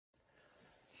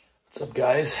What's up,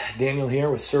 guys? Daniel here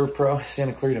with Servpro,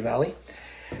 Santa Clarita Valley.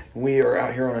 We are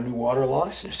out here on a new water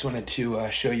loss. I just wanted to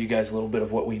show you guys a little bit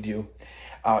of what we do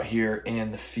out here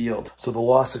in the field. So the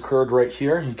loss occurred right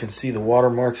here. You can see the water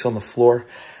marks on the floor.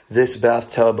 This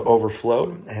bathtub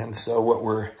overflowed. And so what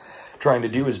we're trying to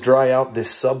do is dry out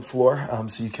this subfloor.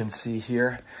 So you can see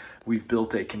here, we've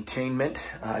built a containment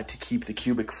to keep the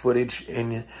cubic footage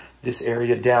in this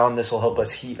area down. This will help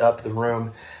us heat up the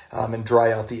room and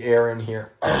dry out the air in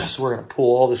here. So we're gonna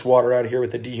pull all this water out of here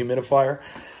with a dehumidifier,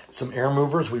 some air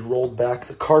movers. We rolled back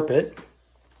the carpet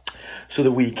so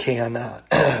that we can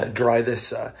dry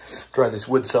this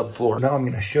wood subfloor. Now I'm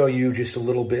gonna show you just a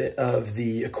little bit of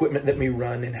the equipment that we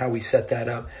run and how we set that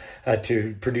up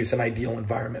to produce an ideal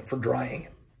environment for drying.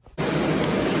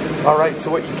 All right,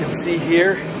 so what you can see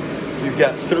here, we've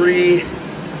got 3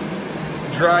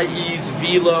 Dry Ease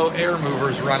Velo air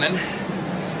movers running,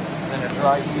 and a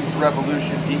Dry Ease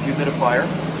Revolution dehumidifier.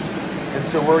 And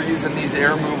so we're using these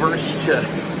air movers to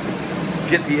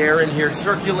get the air in here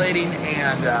circulating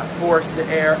and force the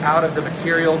air out of the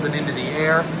materials and into the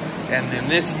air. And then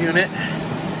this unit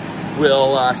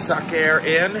will suck air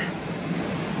in,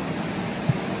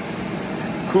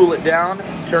 cool it down,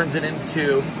 turns it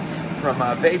into, from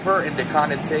vapor into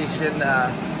condensation,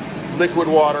 liquid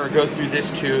water goes through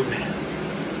this tube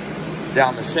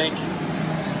down the sink.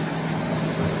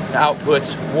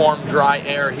 Outputs warm, dry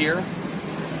air here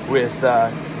with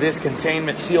this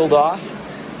containment sealed off,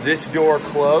 this door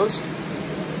closed.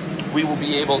 We will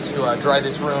be able to dry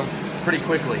this room pretty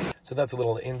quickly. So that's a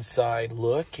little inside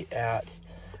look at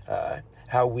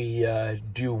how we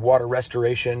do water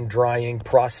restoration, drying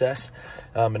process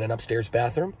in an upstairs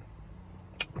bathroom.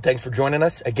 Thanks for joining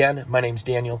us. Again, my name's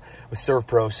Daniel with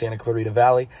Servpro, Santa Clarita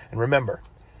Valley. And remember,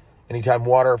 anytime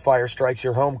water or fire strikes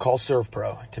your home, call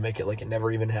Servpro to make it like it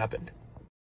never even happened.